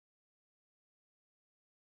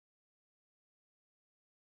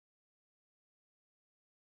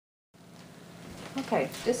Okay,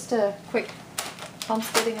 just a quick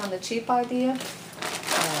homesteading on the cheap idea.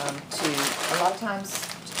 A lot of times,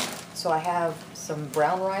 so I have some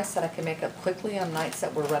brown rice that I can make up quickly on nights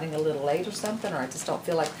that we're running a little late or something, or I just don't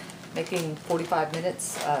feel like making 45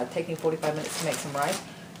 minutes, taking 45 minutes to make some rice.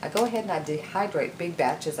 I go ahead and I dehydrate big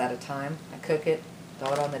batches at a time. I cook it,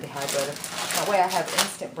 throw it on the dehydrator. That way I have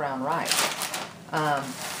instant brown rice.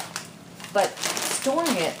 But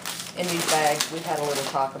storing it in these bags, we've had a little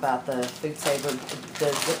talk about the Food Saver,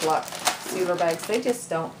 the Ziploc sealer bags. They just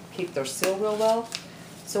don't keep their seal real well.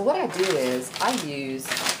 So what I do is I use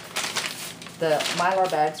the Mylar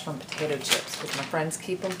bags from potato chips, because my friends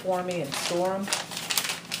keep them for me and store them,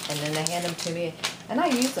 and then they hand them to me, and I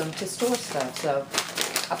use them to store stuff. So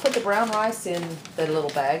I put the brown rice in the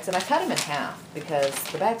little bags, and I cut them in half because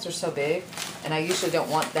the bags are so big, and I usually don't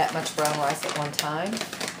want that much brown rice at one time.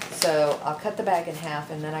 So I'll cut the bag in half,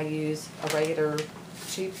 and then I use a regular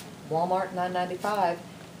cheap Walmart $9.95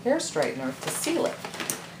 hair straightener to seal it.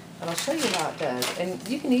 And I'll show you how it does. And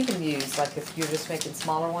you can even use, like if you're just making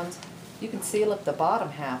smaller ones, you can seal up the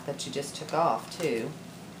bottom half that you just took off too.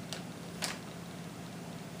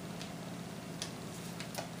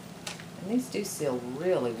 And these do seal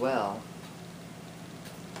really well.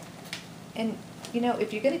 And you know,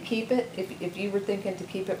 if you're going to keep it, if you were thinking to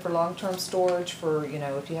keep it for long-term storage for, you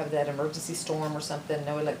know, if you have that emergency storm or something,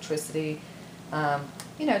 no electricity,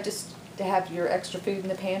 you know, just to have your extra food in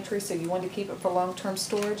the pantry, so you want to keep it for long-term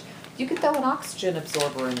storage, you could throw an oxygen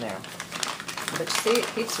absorber in there. But you see, it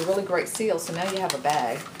keeps a really great seal, so now you have a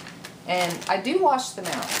bag. And I do wash them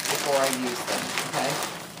out before I use them,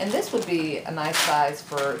 okay? And this would be a nice size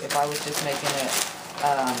for if I was just making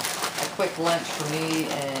a quick lunch for me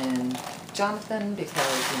and Jonathan,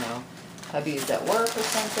 because, you know, hubby is at work or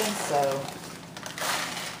something, so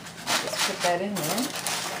just put that in there.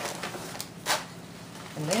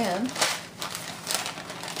 And then,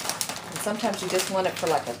 and sometimes you just want it for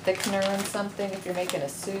like a thickener and something if you're making a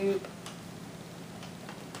soup.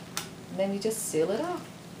 And then you just seal it up.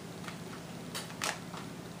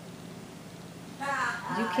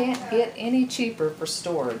 You can't get any cheaper for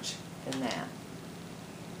storage than that.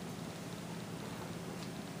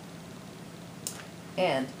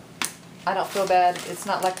 And I don't feel bad. It's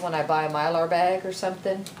not like when I buy a Mylar bag or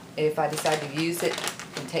something. If I decide to use it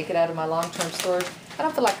and take it out of my long-term storage, I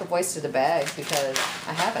don't feel like I've wasted a bag because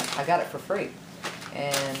I haven't. I got it for free.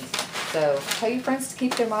 And so tell your friends to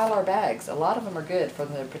keep their Mylar bags. A lot of them are good for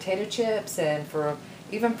the potato chips and for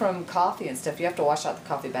even from coffee and stuff. You have to wash out the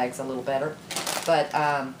coffee bags a little better. But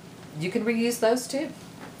you can reuse those too.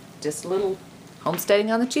 Just a little homesteading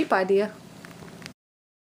on the cheap idea.